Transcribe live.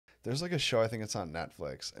There's like a show, I think it's on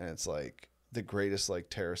Netflix, and it's like the greatest like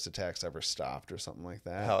terrorist attacks ever stopped or something like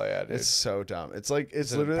that. Hell yeah, dude. It's so dumb. It's like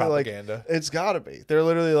it's Is it literally propaganda? like it's gotta be. They're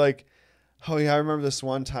literally like, oh yeah, I remember this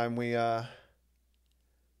one time we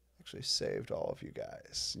actually saved all of you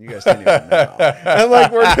guys. You guys didn't even know. And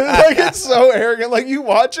like we're just, like it's so arrogant. Like you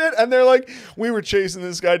watch it and they're like, we were chasing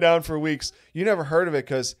this guy down for weeks. You never heard of it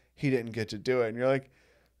because he didn't get to do it. And you're like,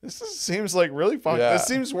 seems like really fun. Yeah. This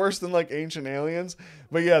seems worse than like Ancient Aliens.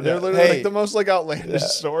 But yeah, they're literally like the most like outlandish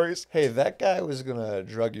stories. Hey, that guy was gonna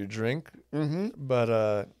drug your drink,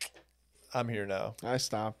 but I'm here now. I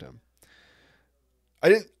stopped him.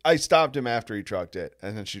 I stopped him after he trucked it,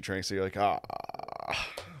 and then she drinks it. You're like,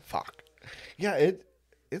 fuck. Yeah,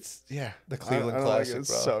 it's The Cleveland I don't classic, like it. It's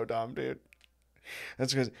bro. so dumb, dude.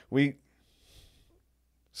 That's because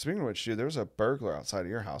speaking of which, dude, there was a burglar outside of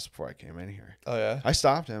your house before I came in here. Oh yeah. I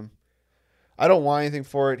stopped him. I don't want anything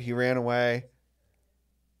for it. He ran away.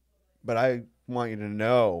 But I want you to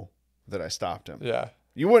know that I stopped him. Yeah.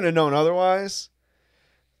 You wouldn't have known otherwise.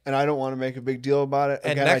 And I don't want to make a big deal about it.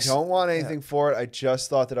 And Again, next- I don't want anything for it. I just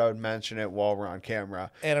thought that I would mention it while we're on camera.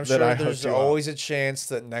 And I'm that sure I there's hooked you up. always a chance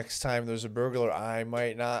that next time there's a burglar, I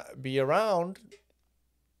might not be around.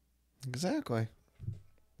 Exactly.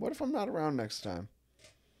 What if I'm not around next time?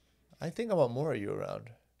 I think I want more of you around.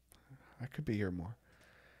 I could be here more.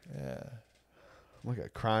 Yeah. I'm like a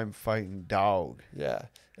crime fighting dog. Yeah.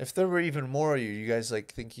 If there were even more of you, you guys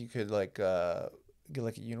like think you could like get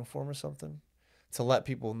like a uniform or something to let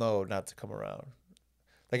people know not to come around.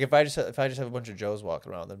 Like if I just have a bunch of Joes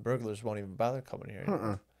walking around, then burglars won't even bother coming here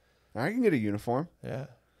anymore. I can get a uniform. Yeah.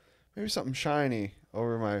 Maybe something shiny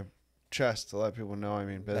over my chest to let people know I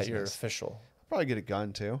mean business. That you're official. I'll probably get a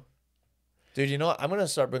gun too. Dude, you know what? I'm going to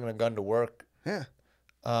start bringing a gun to work. Yeah.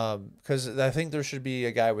 Because I think there should be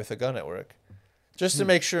a guy with a gun at work. Just to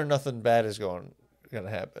make sure nothing bad is going to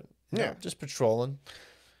happen. You know, just patrolling.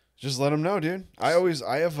 Just let them know, dude. I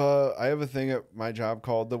have a thing at my job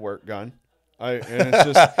called the work gun. And it's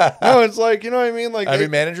just no, it's like, you know what I mean? Like every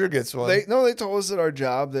manager gets one. They told us at our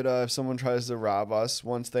job that if someone tries to rob us,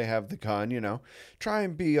 once they have the gun, you know, try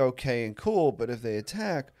and be okay and cool, but if they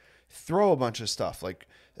attack, throw a bunch of stuff. Like,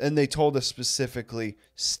 and they told us specifically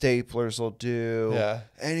staplers will do,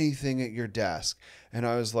 anything at your desk. And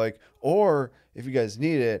I was like, or if you guys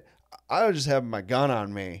need it, I'll just have my gun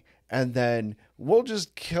on me, and then we'll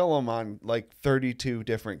just kill them on like 32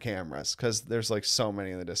 different cameras because there's like so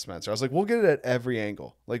many in the dispenser. I was like, we'll get it at every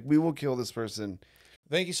angle. Like, we will kill this person.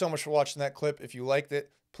 Thank you so much for watching that clip. If you liked it,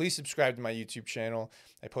 please subscribe to my YouTube channel.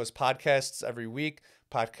 I post podcasts every week,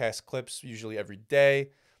 podcast clips usually every day,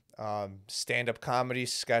 stand-up comedy,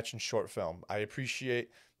 sketch, and short film. I appreciate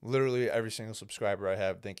literally every single subscriber I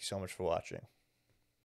have. Thank you so much for watching.